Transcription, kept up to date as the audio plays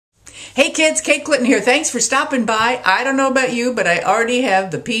Hey kids, Kate Clinton here. Thanks for stopping by. I don't know about you, but I already have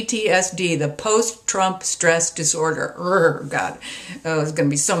the PTSD, the post-Trump stress disorder. God, there's going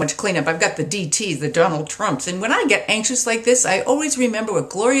to be so much cleanup. I've got the DTs, the Donald Trumps. And when I get anxious like this, I always remember what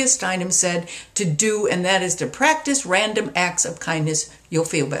Gloria Steinem said to do, and that is to practice random acts of kindness. You'll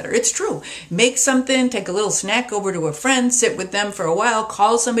feel better. It's true. Make something, take a little snack over to a friend, sit with them for a while,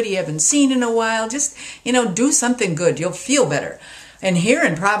 call somebody you haven't seen in a while. Just, do something good. You'll feel better. And here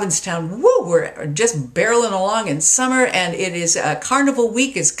in Provincetown, woo, we're just barreling along in summer, and it is Carnival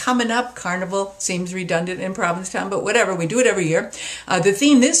Week is coming up. Carnival seems redundant in Provincetown, but whatever, we do it every year. The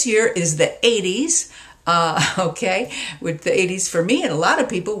theme this year is the 80s. Okay, with the 80s for me and a lot of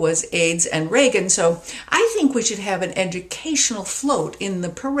people was AIDS and Reagan. So I think we should have an educational float in the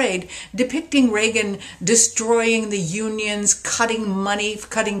parade depicting Reagan destroying the unions, cutting money,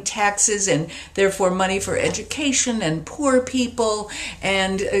 cutting taxes, and therefore money for education and poor people.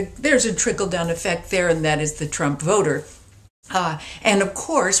 And there's a trickle-down effect there, and that is the Trump voter. And of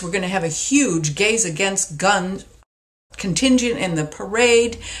course, we're going to have a huge gays against guns contingent in the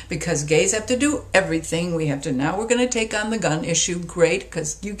parade because gays have to do everything. We're going to take on the gun issue. Great,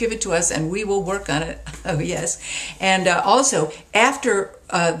 because you give it to us and we will work on it. Oh, yes. And also, after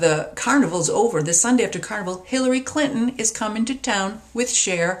the carnival's over, the Sunday after Carnival, Hillary Clinton is coming to town with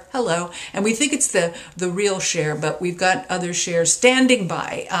Cher. Hello. And we think it's the real Cher, but we've got other Cher standing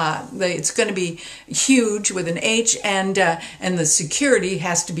by. It's going to be huge with an H, and the security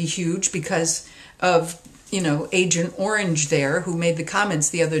has to be huge because of Agent Orange there, who made the comments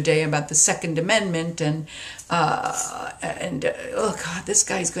the other day about the Second Amendment, and oh God, this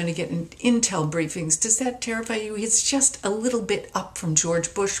guy's going to get intel briefings. Does that terrify you? He's just a little bit up from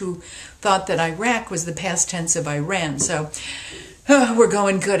George Bush, who thought that Iraq was the past tense of Iran. So we're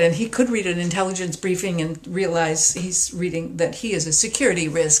going good, and he could read an intelligence briefing and realize he's reading that he is a security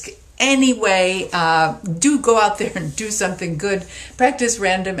risk. Anyway, do go out there and do something good. Practice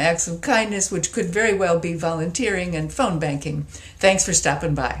random acts of kindness, which could very well be volunteering and phone banking. Thanks for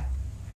stopping by.